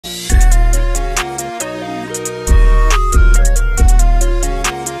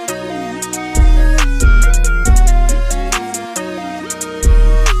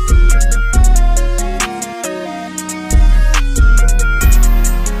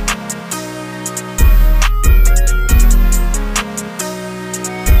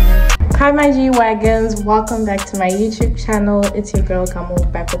Hi my G-Wagons, welcome back to my YouTube channel. It's your girl Kamo,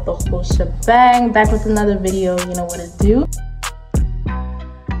 back with the whole shebang, back with another video. You know what to do.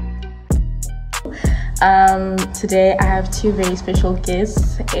 Today I have two very special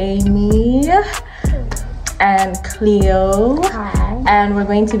guests, Amy and Cleo. Hi. And we're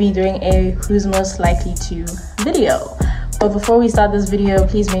going to be doing a who's most likely to video. But before we start this video,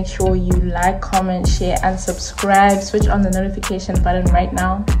 please make sure you like, comment, share and subscribe. Switch on the notification button right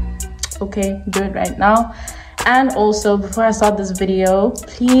now. Okay, do it right now. And also, before I start this video,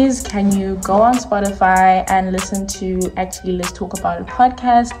 please can you go on Spotify and listen to Actually Let's Talk About It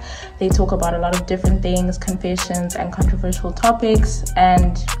podcast. They talk about a lot of different things, confessions and controversial topics,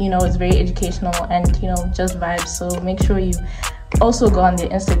 and you know, it's very educational and you know, just vibes. So make sure you also go on their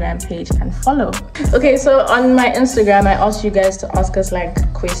Instagram page and follow. Okay, so on my Instagram I asked you guys to ask us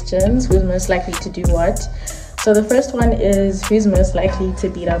like questions. Who's most likely to do what? So the first one is, who's most likely to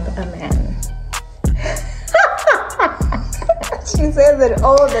beat up a man? She says it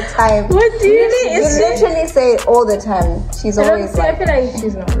all the time. What do you mean? You literally say it all the time. She's always I feel like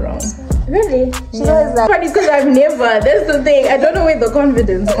she's not wrong. Really? She's always like, funny because I've never, that's the thing, I don't know where the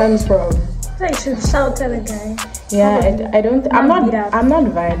confidence comes from. I should shout at a guy. Yeah, I don't, I'm not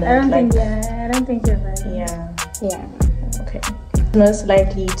violent. I don't think you're violent. Yeah. Okay. Most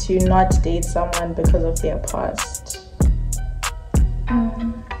likely to not date someone because of their past.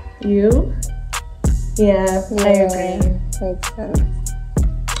 You? Yeah, I agree. Makes sense.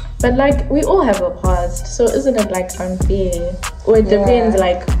 But like, we all have a past, so isn't it like unfair? Or it depends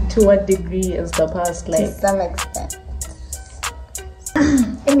like to what degree is the past like? To some extent.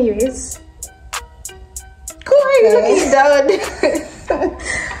 Anyways. Why are you looking down?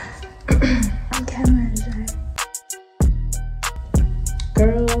 I'm camera shy.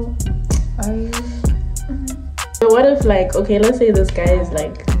 Girl, are you? So what if like, okay, let's say this guy is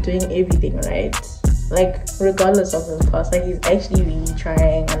like doing everything right, like regardless of his past, like he's actually really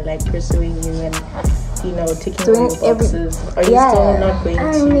trying and like pursuing you and you know taking all your boxes. Are you still not going to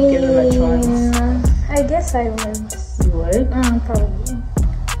give him a chance? I guess I would. You would? Probably.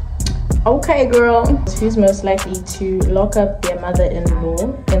 Okay, girl. Who's most likely to lock up their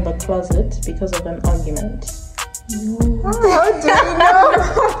mother-in-law in the closet because of an argument? How do we know?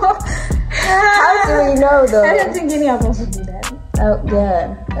 How do we know though? I don't think any of us would do that. Oh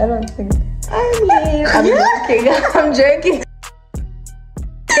yeah, I don't think. I'm joking.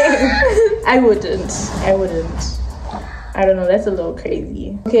 I wouldn't. I don't know, that's a little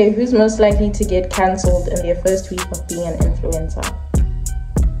crazy. Okay, who's most likely to get cancelled in their first week of being an influencer?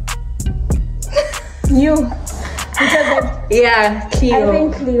 You. Because yeah, Cleo. I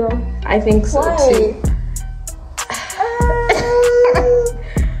think Cleo. I think so too.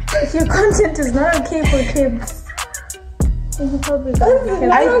 If your content is not okay for kids, then you probably don't be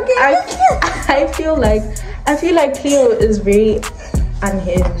I feel like Cleo is very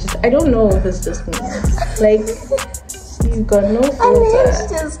unhinged. I don't know if it's just me. Like, she's got no filter.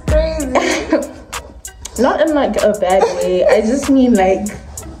 Unhinged is crazy. Not in like a bad way. I just mean like,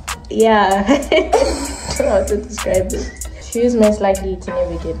 yeah. I don't know how to describe it. Who's most likely to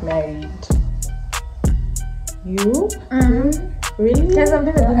never get married? You? Really? Because I've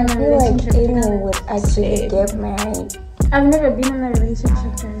never been in a relationship. Amy would actually get married. I've never been in a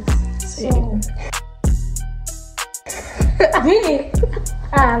relationship, guys. So. Really?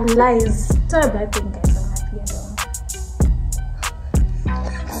 Lies. It's not a bad thing, guys. I'm happy at all.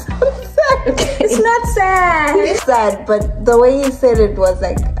 Okay. It's not sad. It's sad, but the way you said it was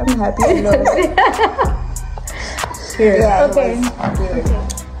like, I'm happy to know that. Yeah,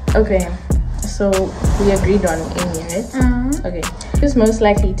 Okay. So we agreed on Amy, right? Okay. Who's most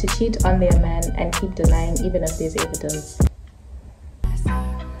likely to cheat on their man and keep denying even if there's evidence?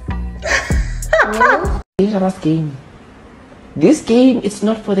 Dangerous game. This game is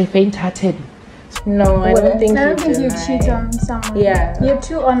not for the faint-hearted. No, I don't think you cheat on someone. Yeah. You're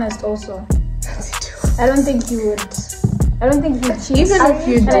too honest also. I don't think you would. I don't think you cheat. Even if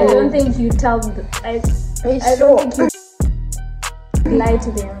you do. I don't think you tell them. I don't think you lie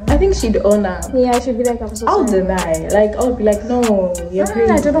to them. I think she'd own up. Yeah, I should be like, I'm so I'll sorry. deny. Like, I'll be like, no, you're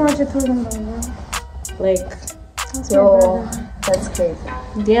crazy. I don't know what you're talking about. Like, Yo, that's crazy.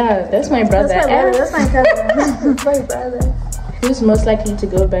 yeah, that's my brother. That's my cousin. My brother. Who's most likely to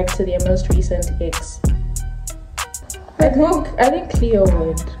go back to their most recent ex? I think Cleo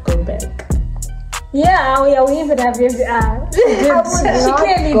would go back. Yeah, we even have this. She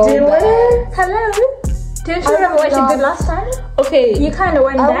clearly did. Hello? Do you remember what she did last time? Okay. You kind of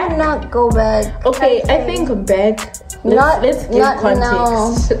went back. I would not go back. Okay, I think back. Let's give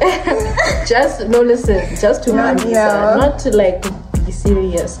context. No. Just to not to like be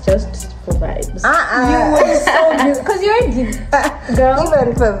serious just for vibes. You were so good because you're a girl.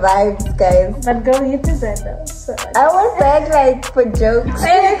 Even for vibes, guys. But girl, you did that though. So I was back like for jokes.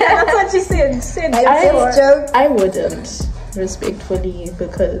 that's what she said. She said Jokes. I wouldn't, respectfully,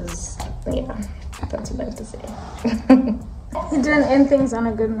 because yeah, that's what I have to say. You didn't end things on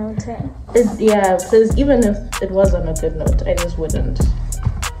a good note, eh? Yeah, because even if it was on a good note, I just wouldn't.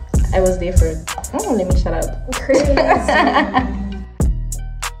 I was there for it. Oh, let me shut up. Crazy.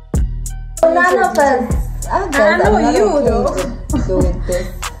 None of us. I know you though. Do with this.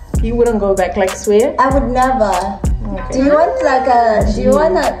 You wouldn't go back, like, swear? I would never. Okay. Do you want like a? Do you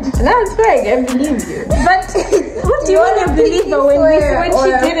want a? No, it's fine. I believe you. But what do you want to believe her when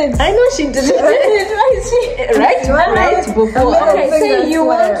she did it? I know she did it. Right? Right? Before. Okay, say you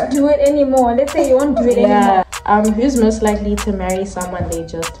won't do it anymore. Let's say you won't do it anymore. Who's most likely to marry someone they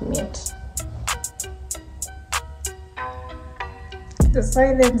just met? The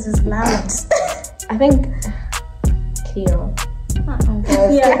silence is loud. I think Cleo.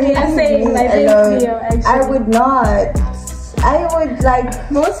 Yeah, I'm saying I think Cleo actually. I would not. I would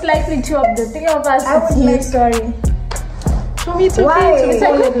like. Most likely two of the three of us. I would you, like. sorry. For me, it's Why? okay to It's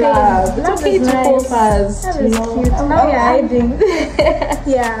fall a in good love. thing. It's Love okay is to fall nice. fast. That You is know? cute. Now you're hiding.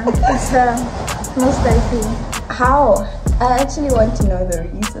 Yeah, it's most likely. How? I actually want to know the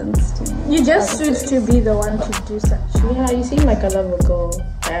reasons to. You just choose to be the one to do such. Yeah, you seem like a lovable girl.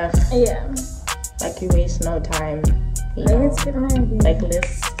 Yeah. Like you waste no time. You Like, know? let's get married. Like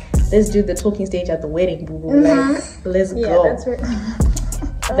let's do the talking stage at the wedding, boo boo. Like let's Yeah, go. that's right.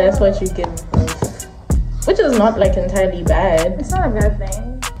 That's what you give birth. Which is not like entirely bad. It's not a bad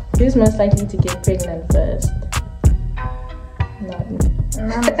thing. Who's most likely to get pregnant first? Not me.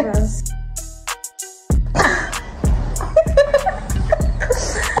 None of us.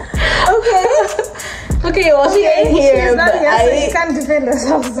 Okay, well she ain't here, She's not but here, so she can't defend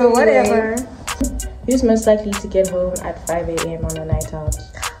herself, so whatever. Who's most likely to get home at 5 a.m. on a night out?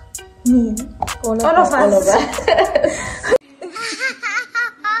 Me. All of us. All of us.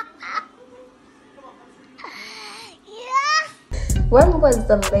 When was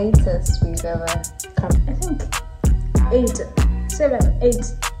the latest we've ever? Come. I think 8, 7, 8.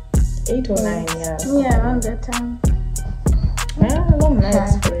 8 or 9, yeah. Yeah, around that time. Yeah, long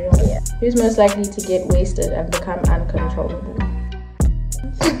nights for real. Yeah. Who's most likely to get wasted and become uncontrollable?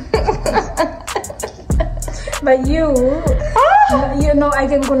 But you know, I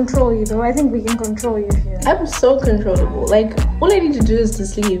can control you though. I think we can control you here. I'm so controllable. Like, all I need to do is to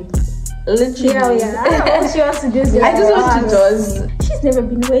sleep. Literally. Yeah. All she wants to do is I just want to doze. She's never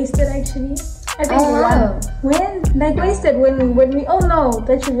been wasted actually. I think when wasted when we all know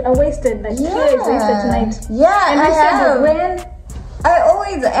that you are wasted, like Cleo is wasted tonight. Yeah, And I I said have. when I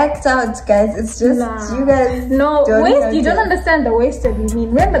always act out, guys. It's just you guys. no don't waste. You don't notice. understand the wasted we mean.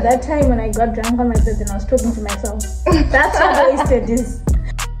 Remember that time when I got drunk on my bed and I was talking to myself? That's what wasted is.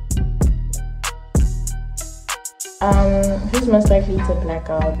 Who's most likely to black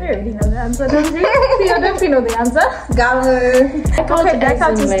out? We already know the answer, don't we? Don't we know the answer? Gamu. Okay,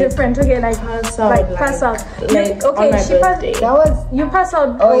 blackout is different. Okay, like pass out. like pass out. Like, okay, on my she passed. birthday. That was. You pass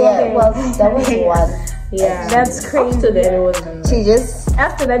out. Oh yeah. Okay. Well, that was one. Yeah. That's crazy. After that, it wasn't. She just.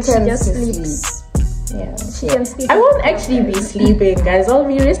 After that, she tends just to sleeps. Yeah. She can sleep. I won't actually be sleeping, guys. I'll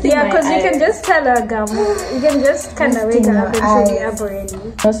be resting Yeah, my because you eyes. can just tell her, you can just kind of wake Resting her up your and she'll be eyes. up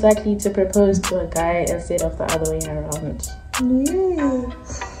already. Most likely to propose to a guy instead of the other way around.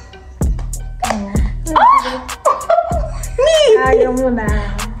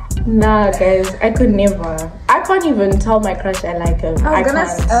 Nah, guys, I could never. I can't even tell my crush I like him. I can't.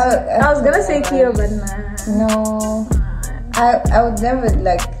 I was gonna say Cleo, but nah. No. I would never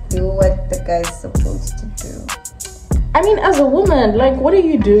like do what the guy's supposed to do. I mean, as a woman, like, what are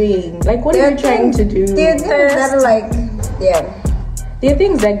you doing? Like, what are you trying to do? There are things that are like, yeah. There are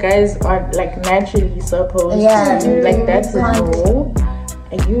things that guys are like naturally supposed Yeah, to do. Like, that's a can't. no.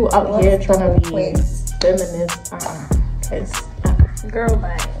 And you out here trying to be Wait. feminist. Guys, Girl,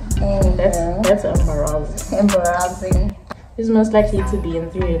 bye. that's embarrassing. Embarrassing. Who's most likely to be in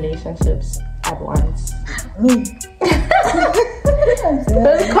 3 relationships at once? Me.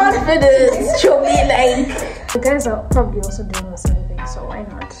 With confidence, show me like. The guys are probably also doing the same thing, so why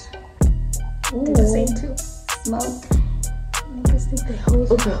not do the same too? Smoke. Niggas think they hoes,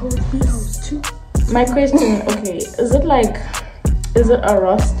 be hoes too. My question, okay, is it a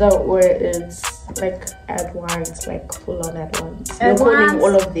roster or it's like at once, like full on at once? You're calling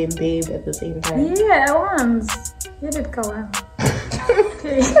all of them babe at the same time. Yeah, at once. You did go on.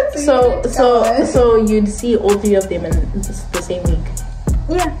 Okay. So you'd see all 3 of them in the same week.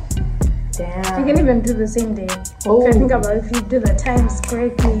 Yeah. Damn. You can even do the same day. Oh. If you think about it, if you do the times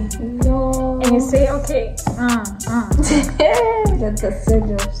correctly. No. And you say, okay, That's a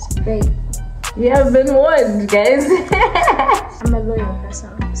schedule straight. You have been warned, guys. I'm a loyal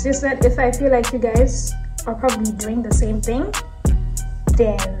person. It's just that if I feel like you guys are probably doing the same thing,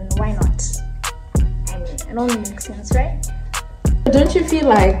 then why not? I mean, it only makes sense, right? Don't you feel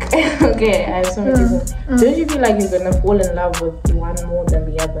like, okay, I have so many reasons. Don't you feel like you're gonna fall in love with one more than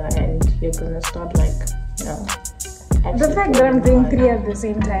the other and you're gonna start like, you know, The fact that I'm doing 3 at the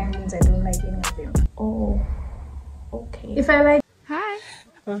same time means I don't like any of them. Oh, okay. If I like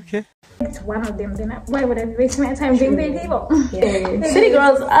Okay. one of them, then why would I be wasting my time doing 3 people? Yeah. City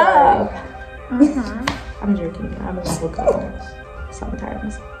girls up. I'm joking. I'm a love girl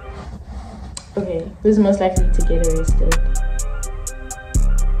sometimes. Okay, who's most likely to get arrested?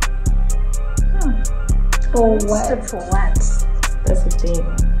 For Arrested what? for what? That's the thing.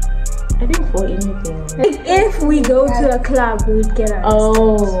 I think for anything. If we go to a club, we would get arrested.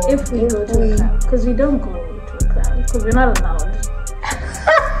 Oh. If we go to a club, because we don't go to a club, because we're not allowed.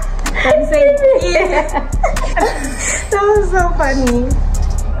 I'm saying, that was so funny.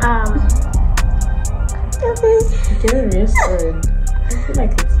 Get arrested. I feel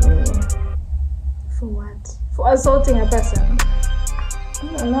like it's me. For what? For assaulting a person.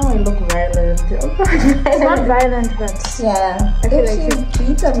 Now I look violent. It's not violent, but Yeah. I feel If like she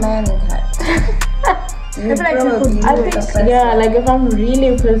beats a man, I feel like you could I think, yeah, like if I'm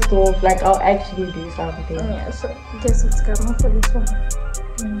really pissed off, like I'll actually do something. yeah, so I guess it's karma for this one.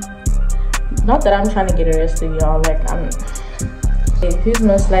 Not that I'm trying to get arrested, y'all. Like I'm. Okay, who's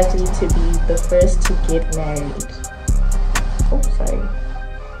most likely to be the first to get married? Oh, sorry.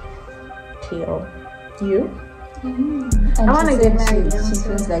 Cleo. You? I wanna get married, She yeah,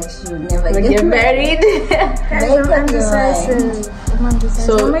 feels like she would never Like get get married. married? Guys, Make I'm up your indecisive. I'm indecisive.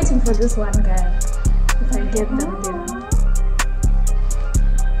 So- I'm waiting for this one guy. If I get them, then.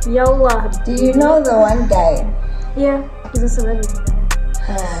 Yallah. Do you know the one guy? Yeah, he's a celebrity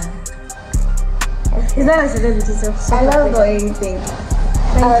now. He's not a celebrity, so I love the way you think.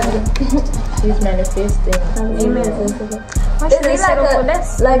 She's manifesting. Amen. Why should I Is it settle like for a-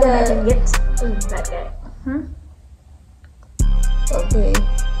 less? like when I a- can get that guy. Okay.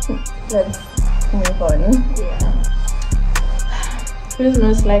 Let's move on. Yeah. Who's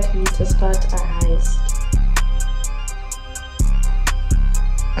most likely to start a heist?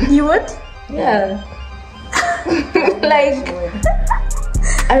 You would? Yeah. Like,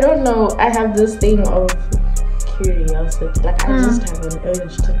 I don't know. I have this thing of curiosity. Like, I just have an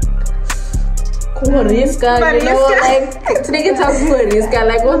urge to. Riska, you know, like to make it talk more riska,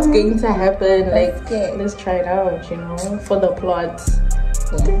 like what's going to happen? Like, Okay. let's try it out, you know, for the plot.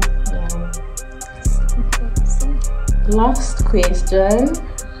 Yeah. Last question: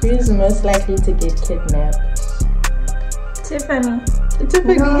 who's most likely to get kidnapped? Tiffany.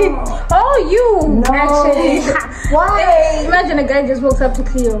 Tiffany. No. Oh, you! No. Actually. Why? Imagine a guy just walks up to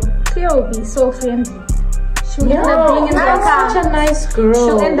Cleo. Cleo would be so friendly. She would end up No, being in the I'm car. such a nice girl.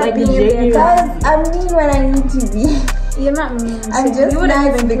 She'll end up like, being in their genuine. car. Guys, I'm mean when I need to be. You're not mean. I'm so just you wouldn't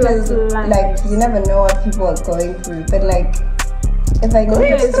nice even feel because, like, you never know what people are going through. But, like, if I Cleo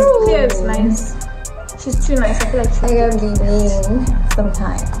need is, to, Cleo is nice. She's too nice. I feel like I she can be mean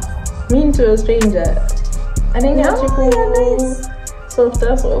sometimes. Mean to a stranger. I think No, that's cool. you're nice. So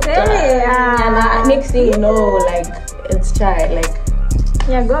Yeah. And next thing you know, like it's chai. Like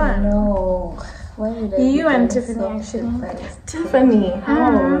Yeah, go on. No. Why would I You be and so Tiffany, actually. surprised? Tiffany,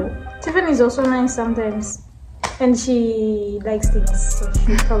 how? Tiffany's also nice sometimes. And she likes things, so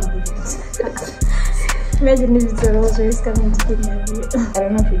she probably does. Imagine if it's a Rolls Royce coming to kidnap you. I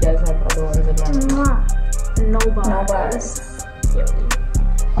don't know if you guys have other ones in mind. Mwah. No bars. No bars.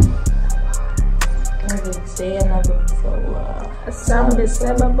 I would say another Some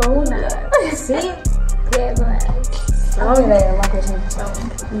December bonus. See? Clever. Okay, like, one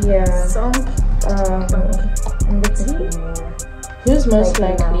question. yeah. Song. I'm looking for more. Who's most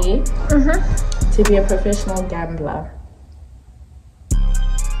Like likely to be a professional gambler?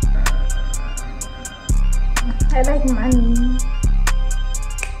 I like money.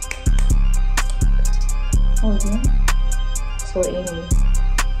 Oh, yeah? So Amy.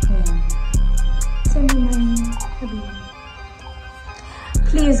 Yeah. Send me money.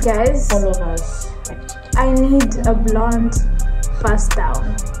 Please, guys. All of us. Actually. I need a blonde pass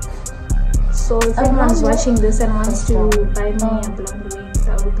down. So if anyone's watching this and wants to buy me a blonde wig,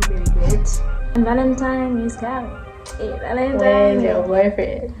 that would be very great. And Valentine is coming. Hey, Valentine. Where's your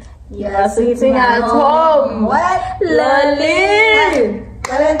boyfriend? You are sitting at home. What? Lolly!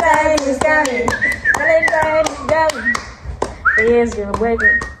 Valentine is coming. Valentine is coming. Here's your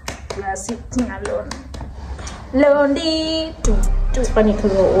boyfriend. You are sitting alone. Lonely. It's funny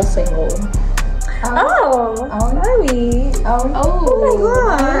because we're all single. Oh, are we? oh my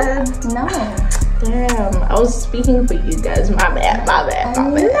god. No. Damn, I was speaking for you guys. My bad.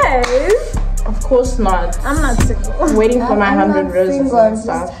 Yes. Of course not. I'm not single. I'm waiting for my 100 not roses single, and I'm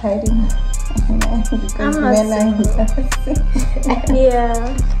stuff. just hiding. Because I'm not men are embarrassing. Yeah.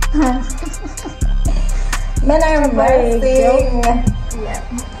 Men are embarrassing. Yeah.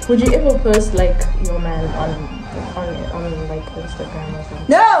 Would you ever post like your man on like Instagram or something?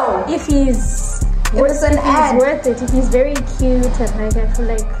 No! If he's It's an ad. worth it, if he's very cute and like I feel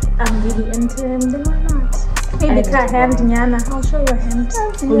like I'm really into him, then why not? Maybe I a hand, Nyana. I'll show you a hand.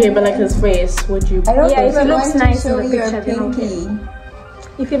 Okay, but like his face, would you? I don't Yeah, if even he looks want nice to in show the your picture, then okay. pinky.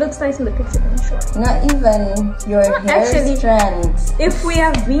 If he looks nice in the picture, then sure. Not even your hair actually, strands. If we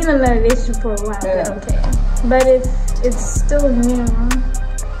have been in a relationship for a while, then okay. But if it's still new, I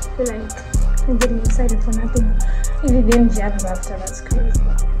feel like I'm getting excited for nothing. If he didn't jab after, that's crazy.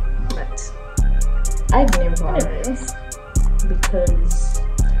 But I'd never, anyways. because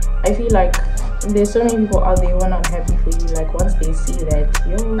I feel like there's so many people out there who are not happy for you. Like once they see that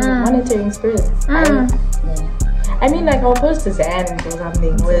you're monitoring spirits, I mean, like I'll post his hand or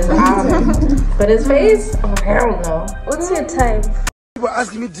something with his arm, but his face, oh hell no. What's your type? People are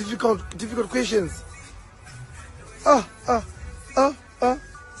asking me difficult questions.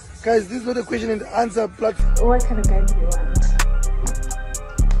 Guys, this is not a question and answer platform. What kind of guy do you want?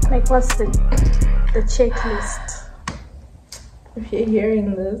 Like, what's the checklist? If you're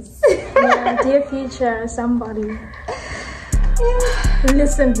hearing this, Yeah, dear future, somebody.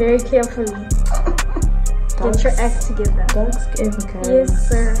 Listen very carefully. Get your act together. dark skin, guys. Yes,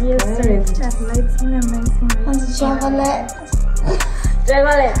 sir. Yes, sir. Guys. That lights me nice. Chocolate.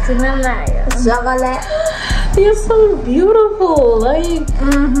 Chocolate. You're so beautiful. Like,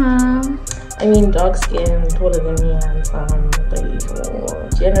 I mean, dark skin, taller than me, handsome, like,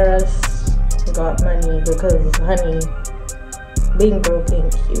 generous, got money, because honey, being broke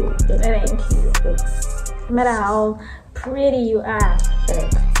ain't cute. It ain't cute. It's No matter how pretty you are,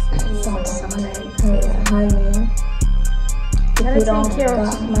 facts. Honey. gotta If you don't take care of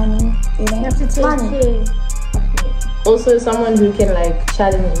got money, you have to take care. Also, someone who can like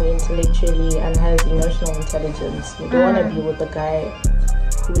challenge me intellectually and has emotional intelligence. You don't want to be with a guy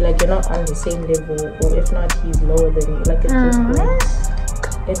who like you're not on the same level, or if not, he's lower than you. Like it just won't.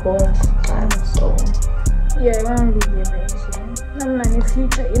 It won't. So Yeah, I want to be different. No man, in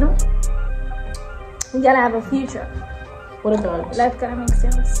future, you know, you gotta have a future. what about Life gotta make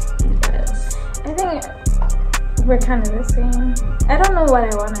sense. you guys? I think we're kind of the same. I don't know what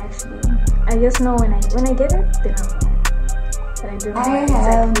I want actually. I just know when I get it, then I'll know. But I don't know what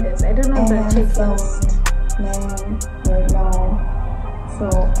exactly it is. I don't know the checklist. Man, right now. So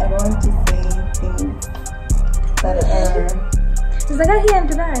I don't want to say things that are. Does the guy here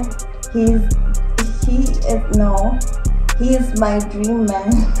today? He is my dream man.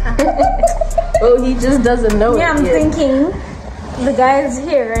 Oh, he just doesn't know. Yeah, I'm thinking the guy is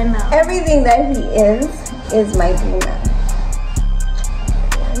here right now. Everything that he is my dream man.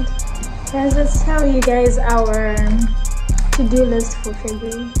 Guys, let's tell you guys our to-do list for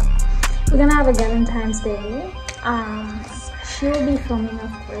February. We're gonna have a Valentine's Day. She will be filming,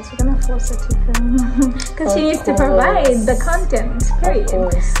 of course. We're gonna force her to film because she needs to provide the content. Period.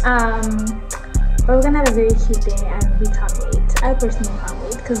 Of course. But we're gonna have a very cute day, and we can't wait. I personally can't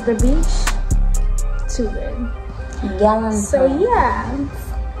wait because the beach, too good. Gallant. So yeah,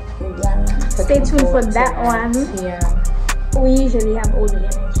 Gallant. stay tuned for that one. Yeah. We usually have all the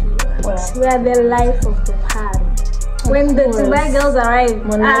energy. Well, We are the life of the party. When the Dubai girls arrive,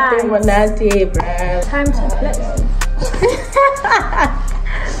 Monate, bruh. time to flex.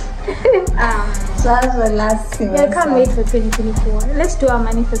 So that's the last thing. Yeah, I can't wait for 2024. Let's do our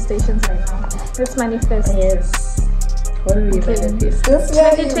manifestations right now. Let's manifest. Yes. What are we manifesting? This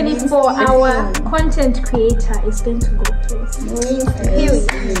year is 2024, our content creator is going to go places.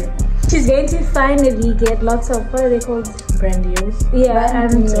 Period. She's going to finally get lots of, what are they called? Brand deals. Yeah,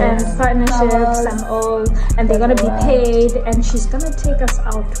 and partnerships Flowers. and all, and they're gonna be paid, and she's gonna take us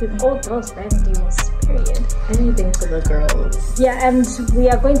out with all those brand deals. Period. Anything for the girls. Yeah, and we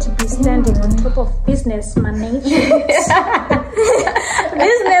are going to be standing on top of business management.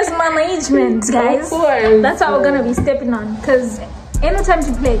 Business management, guys. Of course. That's how we're gonna be stepping on. Cause ain't no time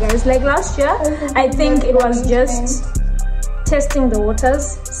to play, guys. Like last year, I think it was just testing the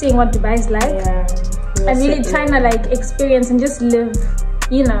waters, seeing what Dubai is like. Yeah. I'm really trying to like experience and just live,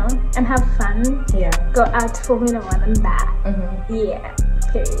 you know, and have fun. Yeah. Go out Formula 1 and that. Yeah,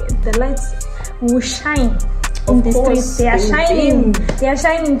 period. The lights will shine in the streets. They are shining. They are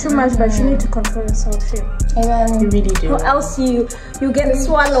shining too much, but you need to control yourself. Shit. Amen. You really do. Or else you get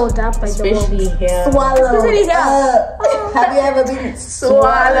swallowed up by the world. Especially here. Swallowed Especially here. up. Have you ever been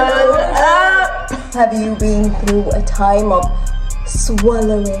Swallowed up. Have you been through a time of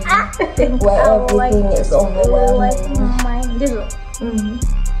swallowing where everything is overwhelming? My little.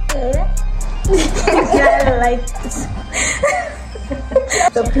 Yeah, like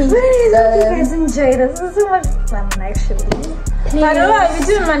The you pizza. guys enjoy this. This is so much fun, actually. But I don't know if you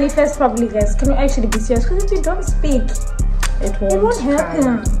do manifest properly, guys. Can you actually be serious? Because if you don't speak, It it won't happen. You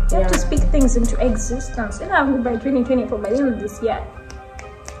have to Yeah. speak things into existence. And I hope by 2024, by the end of this year.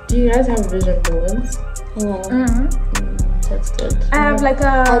 Do you guys have vision boards? That's good. I have like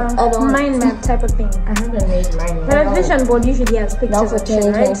a I don't- mind map type of thing. I haven't made mine But yet. a vision board usually has Now pictures for and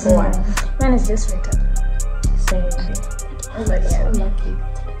shit, right? 2024. Mine is just written. Same. But yeah, Lucky.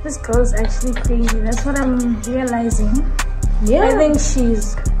 this girl's actually crazy. That's what I'm realizing. Yeah. I think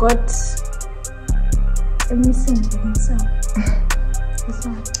she's got a missing inside. This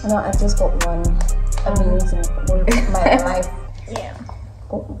one. No, I just got one. I've been using all my life. Yeah.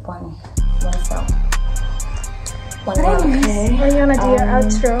 Got one myself. One Okay. When you wanna do your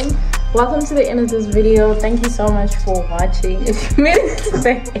outro? Welcome to the end of this video. Thank you so much for watching. If you made it to the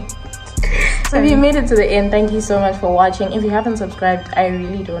end, if you made it to the end, thank you so much for watching. If you haven't subscribed, I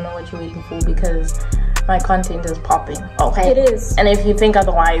really don't know what you're waiting for because my content is popping. Okay, It is. And if you think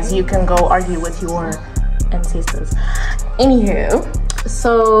otherwise, you can go argue with your ancestors. Anywho,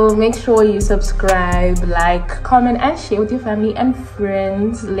 so make sure you subscribe, like, comment, and share with your family and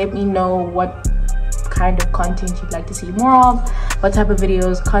friends. Let me know what kind of content you'd like to see more of, what type of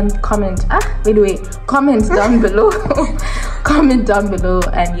videos. Comment by the way, comment down below. Comment down below.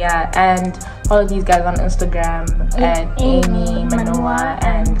 And yeah, and follow these guys on Instagram at Amy Manoa,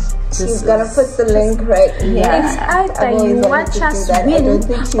 and She's gonna put the link right here. Yeah. It's either I've always you wanted watch to do us that. I win don't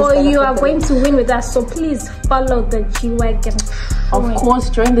think she's or gonna you put are the going link. to win with us. So please follow the G-Wagon. of course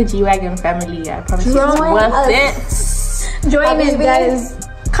join the G-Wagon family. I promise you it's Join worth us. it. Join it, Habibi. guys.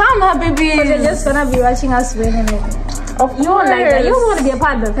 Come, Habibi. Because you're just gonna be watching us win and everything. Of You won't like that. You course. want to be a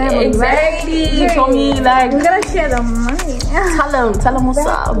part of the family, Exactly. right? Show me, like, We're gonna share the money. tell them what's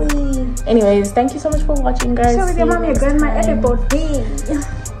up. Anyways, thank you so much for watching, guys. So with See your you mom, your next grandma, time. everybody.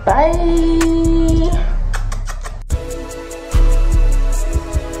 Bye.